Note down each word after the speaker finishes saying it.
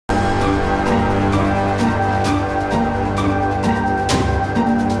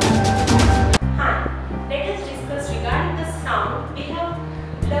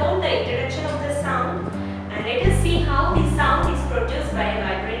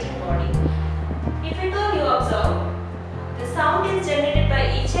sound is generated by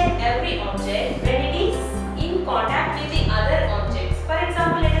each and every object when it is in contact with the other objects. For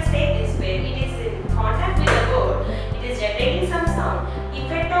example, let us take this pen. It is in contact with the board. It is generating some sound. If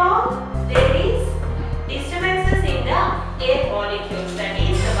at all there is disturbances in the air molecules, that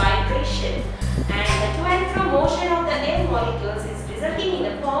is the vibration, and the to and fro motion of the air molecules is resulting in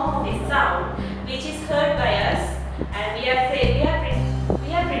the form of a sound which is heard by us, and we are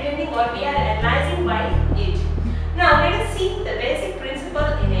pretending or we are analyzing by it. Now let us see the basic principle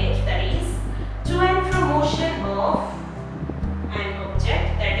in it, that is to and fro motion of an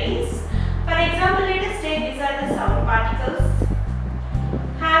object. That is, for example, let us take these are the sound particles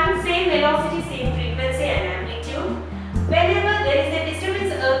having same velocity, same frequency and amplitude. Whenever there is a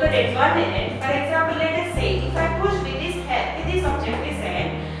disturbance occurred at one end, for example, let us say if I push with this object this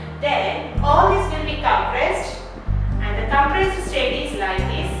end, then all this will be compressed, and the compressed state is like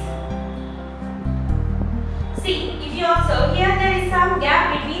this. See, if you observe here, there is some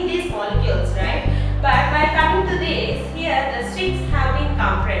gap between these molecules, right? But by coming to this, here the strings have been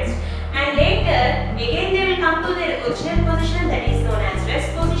compressed, and later again they will come to their original position, that is known as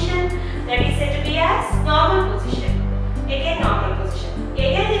rest position, that is said to be as normal position. Again normal position.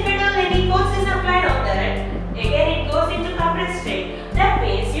 Again, if at all any force is applied on that, again it goes into compressed state. That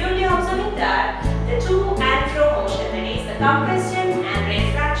means you will be observing that the to and fro motion, that is the compression and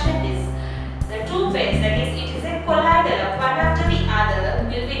retraction, is the two pairs, that is it is a collider of one after the other,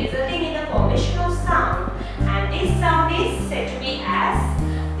 will be resulting in the formation of sound, and this sound is said to be as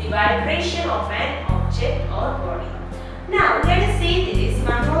the vibration of an object or body. Now let us see this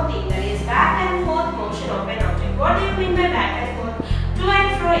one more thing, that is back and forth motion of an object. What do you mean by back and forth? To and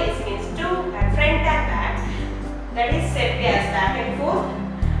fro means to and front and back, that is said to be as back and forth.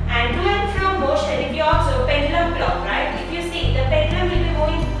 And to and fro motion, if you observe pendulum clock, right? If you see, the pendulum will be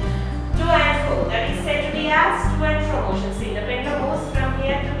moving to and fro, that is said to be as to and fro motion. See, the pendulum moves from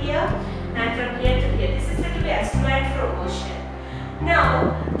here to here and from here to here. This is said to be as to and fro motion.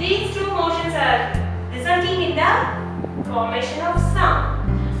 Now, these two motions are resulting in the formation of sound.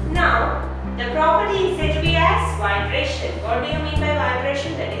 Now, the property is said to be as vibration. What do you mean by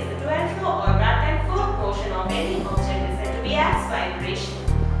vibration? That is the to and fro or back and forth motion of any object is said to be as vibration.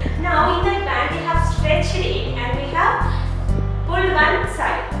 Now in that band we have stretched it and we have pulled one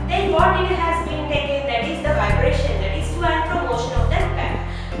side. Then what it has been taken, that is the vibration, that is to and fro motion of that band.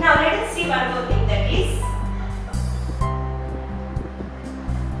 Now let us see one more thing, that is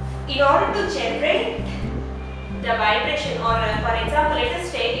in order to generate the vibration, or for example let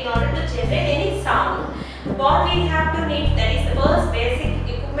us take, in order to generate any sound, what we have to need, that is the first basic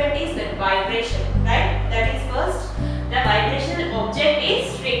equipment is the vibration, right? That is first the vibrational object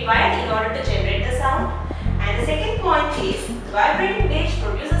is required in order to generate the sound, and the second point is the vibrating gauge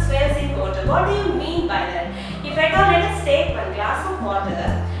produces waves in water. What do you mean by that? If at all let us take one glass of water,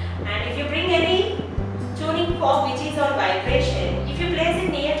 and if you bring any tuning fork which is on vibration, if you place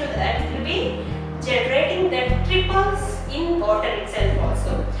it near to that, it will be generating the ripples in water itself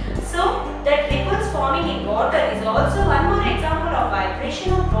also. So that ripples forming in water is also one more example of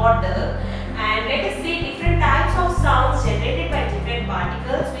vibration of water. And let us see different types of sounds generated by different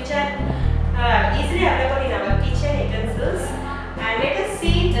particles which are easily available in our kitchen utensils. And let us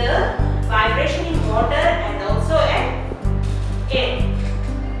see the vibration in water and also in air.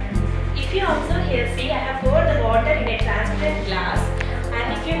 If you observe here, see, I have poured the water in a transparent glass,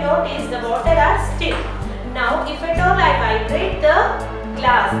 and if you notice the water are still. Now if at all I vibrate the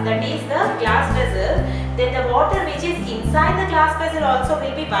glass, that is the glass vessel, then the water which is inside the glass vessel also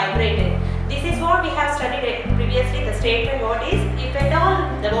will be vibrated. This is what we have studied previously. The statement what is, if at all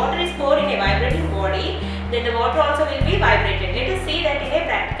the water is poured in a vibrating body, then the water also will be vibrated. Let us see that in a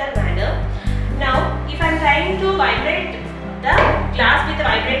practical manner. Now if I am trying to vibrate the glass with a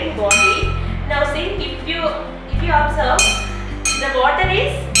vibrating body, now see, if you observe, the water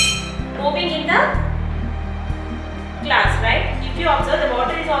is moving in the glass, right? If you observe, the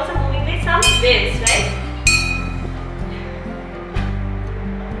water is also moving with some waves, right?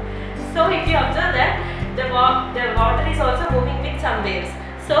 So if you observe that the water is also moving with some waves.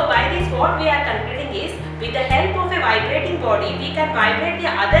 So by this what we are concluding is, with the help of a vibrating body we can vibrate the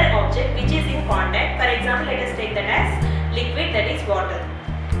other object which is in contact. For example, let us take that as liquid, that is water.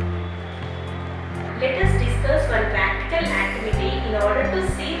 Let us discuss one practical activity in order to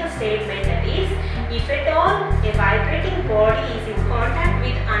see the statement, that is, if at all a vibrating body is in contact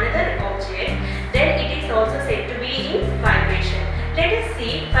with another object, then it is also said to be in vibration. Let us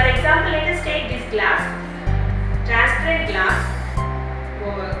see, for example, let us take this glass, transparent glass.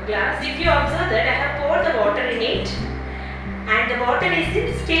 If you observe that I have poured the water in it and the water is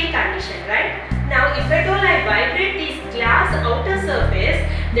in still condition, right? Now if at all I vibrate this glass outer surface,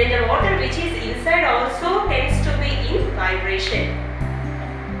 then the water which is inside also tends to be in vibration.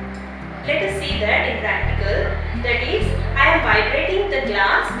 Let us see that in practical. That is, I am vibrating the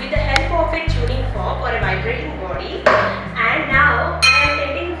glass with the help of a tuning fork or a vibrating body, and now I am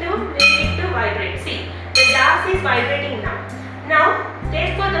tending to make it to vibrate. See, the glass is vibrating now. Now,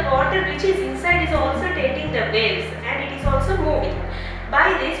 therefore the water which is inside is also taking the waves and it is also moving.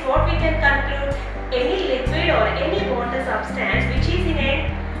 By this, what we can conclude, any liquid or any water substance which is in a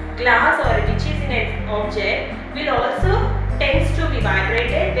glass or which is in an object will also tends to be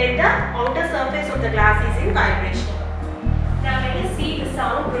vibrated when the outer surface of the glass is in vibration. Now let us see the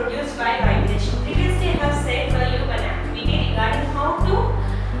sound produced by vibration. Previously I have said for you an activity regarding how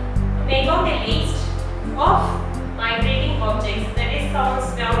to make out a list of vibrating objects, that is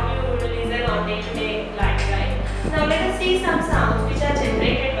sounds now you listen on day-to-day life, right? Now let us see some sounds which are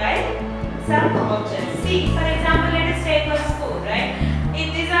generated by some objects. See, for example, let us take a spoon, right?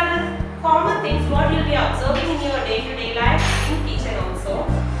 If these are the common things what you will be observing in your day-to-day life in kitchen also.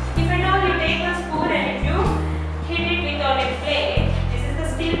 If at all you take a spoon and if you hit it with on a plate, this is the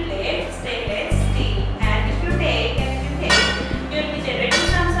steel plate, stainless steel, and if you take and if you hit, you will be generating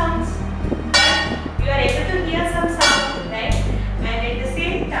some sounds. You are able to hear some sound, right? And at the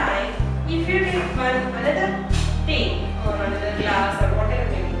same time, if you take another thing or another glass or whatever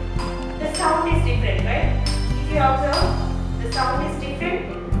maybe, the sound is different, right? If you observe, the sound is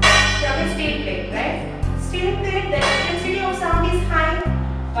different from a steel plate, right? Steel plate, the intensity of sound is high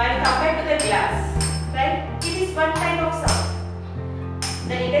while compared to the glass, right? It is one kind of sound.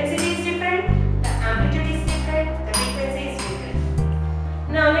 The intensity is different, the amplitude is different, the frequency is different.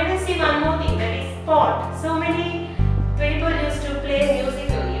 Now let us see one more thing, that is pot. So many people used to play music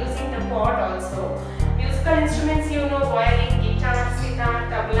using the pot also. Musical instruments, you know, violin, guitar, sitar,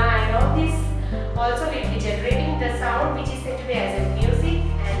 tabla and all these also will be generating the sound which is said to be as a music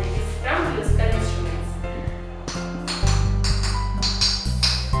and it is from musical instruments.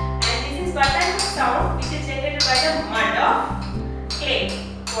 And this is what type of sound which is generated by the mud of clay,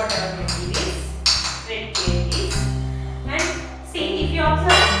 whatever it is, red clay it is. And see, if you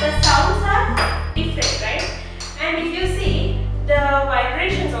observe, the sounds are different, right? And if you see, the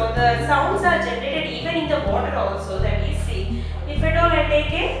vibrations or the sounds are generated even in the water also, that is, see, if at all I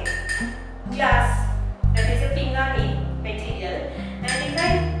take a glass, that is a pingani material, and if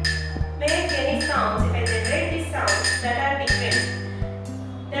I make any sounds, if I generate these sounds that are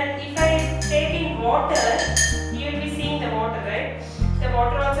different, that if I take in water, you will be seeing the water, right? The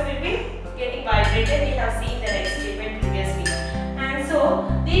water also will be getting vibrated. We have seen the experiment previously. And so,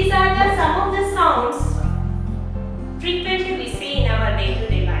 these are the some of the sounds frequently we see in our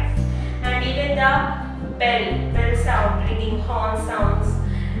day-to-day life. And even the bell sound, ringing horn sounds,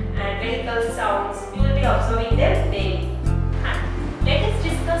 and vehicle sounds, you will be observing them daily. Let us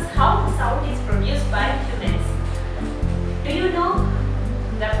discuss how the sound is produced by humans. Do you know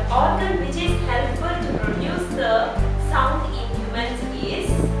the organ which is helpful to produce the sound in humans is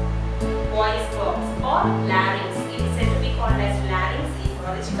voice box or larynx. It is said to be called as larynx in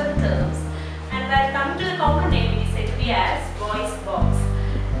biological terms. And when come to the common name, it is said to be as voice box.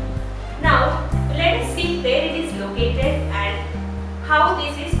 Now, let us see where it is located and how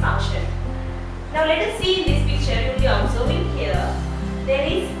this is functioned. Now let us see in this picture, you will be observing here, there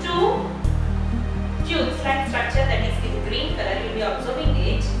is two tubes like structure that is in green color, you will be observing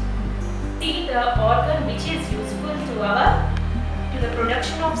it. See the organ which is useful to the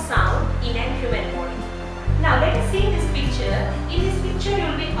production of sound in a human body. Now let us see this picture. In this picture you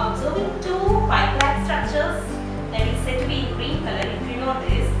will be observing two pipe-like structures that is said to be in green color, if you know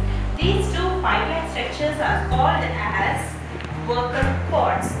this. These two pipe-like structures are called as vocal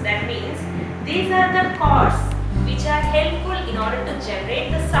cords. That means these are the cords which are helpful in order to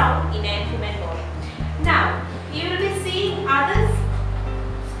generate the sound in a human body. Now, you will be seeing other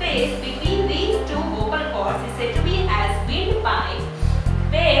space between these two vocal cords is said to be as windpipe,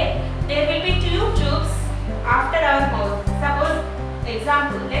 where there will be two tubes after our mouth. Suppose,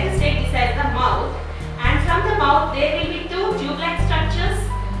 example, let us take this as the mouth, and from the mouth there will be two tube-like structures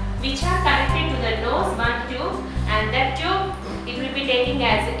which are connected to the nose, one tube, and that tube it will be taking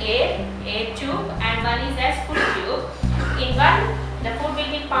as air tube, and one is as food tube. In one the food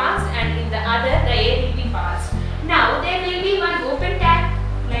will be passed and in the other the air will be passed. Now there will be one open cap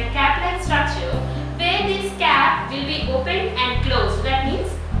like structure where this cap will be opened and closed. That means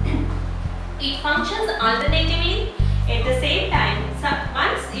it functions alternatively at the same time. So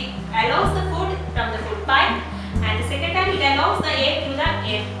once it allows the food from the food pipe, and the second time it allows the air to the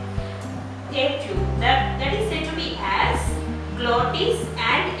air tube. That is said to be as glottis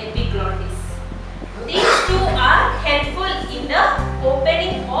and epiglottis. These two are helpful in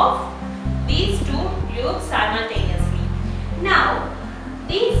opening of these two tubes simultaneously. Now,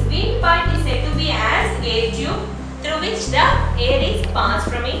 this windpipe is said to be as air tube through which the air is passed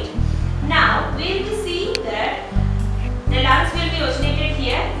from it. Now, we will be seeing that the lungs will be originated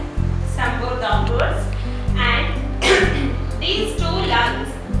here, some go downwards, and these two lungs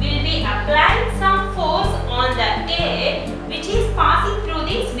will be applying some force on the air which is passing through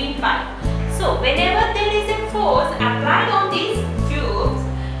this windpipe. So, whenever there is a force applied on these tubes,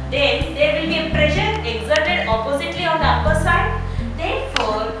 then there will be a pressure exerted oppositely on the upper side.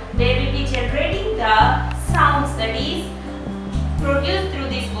 Therefore, they will be generating the sounds that is produced through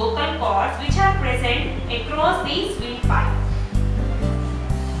these vocal cords which are present across these windpipe.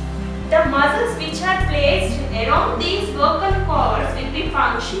 The muscles which are placed around these vocal cords will be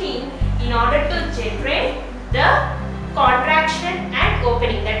functioning in order to generate the contraction and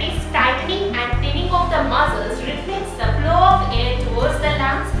opening, that is tightening and thinning of the muscles reflects the flow of air towards the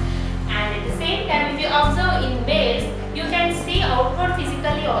lungs, and at the same time if you observe in males you can see outward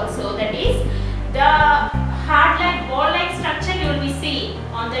physically also, that is the hard like ball like structure you will be seeing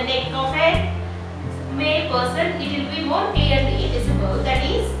on the neck of a male person, it will be more clearly visible, that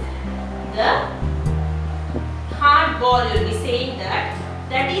is the hard ball you will be saying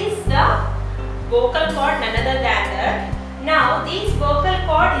that is the vocal cord, none other than that. Now this vocal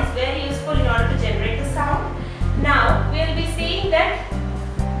cord is very useful in order to generate the sound. Now we will be seeing that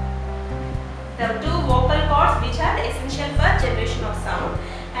the two vocal cords which are essential for generation of sound,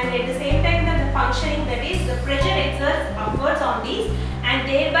 and at the same time the functioning, that is the pressure exerts upwards on these, and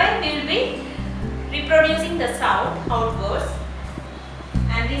thereby we will be reproducing the sound outwards,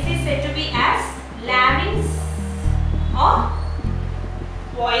 and this is said to be as larynx or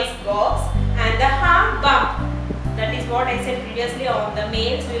voice box. And the heart bump, that is what I said previously, on the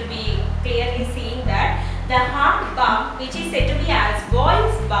males will be clearly seeing that the heart bump, which is said to be as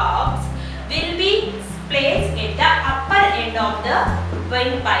voice box, will be placed at the upper end of the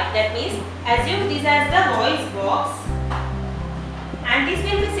windpipe. That means assume this as the voice box, and this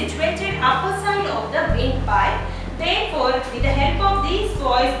will be situated upper side of the windpipe. Therefore, with the help of this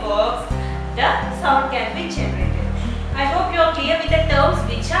voice box, the sound can be generated. I hope you are clear with the terms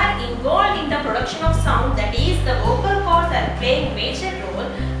which are involved in the production of sound, that is the vocal cords are playing major role,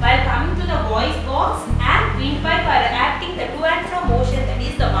 while coming to the voice box and windpipe are acting the to and fro motion, that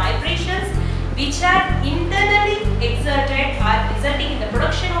is the vibrations which are internally exerted are resulting in the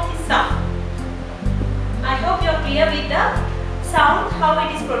production of the sound. I hope you are clear with the sound, how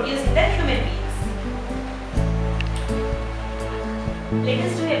it is produced in the human beings. Let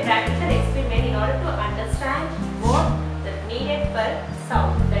us do a practical experiment in order to understand what the needed for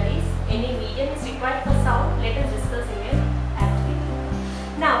sound, that is any medium is required for sound. Let us discuss in an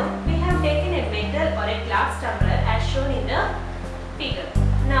activity. Now we have taken a metal or a glass tumbler as shown in the figure.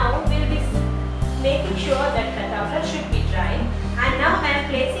 Now we will be making sure that the tumbler should be dry, and now I am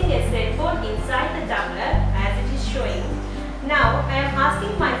placing a cell phone inside the tumbler as it is showing. Now I am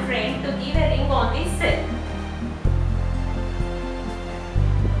asking my friend to give a ring on this cell.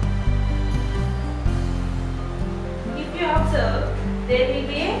 If you observe, there will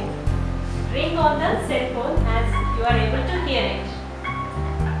be a ring on the cell phone as you are able to hear it.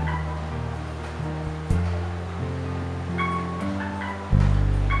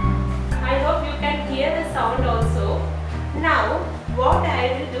 I hope you can hear the sound also. Now what I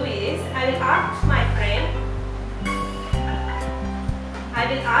will do is I will ask my friend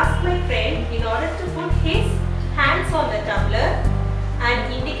in order to put his hands on the tumbler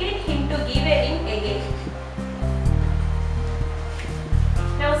and indicate him to give a ring again.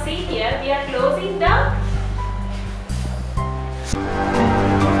 Now see here, we are closing the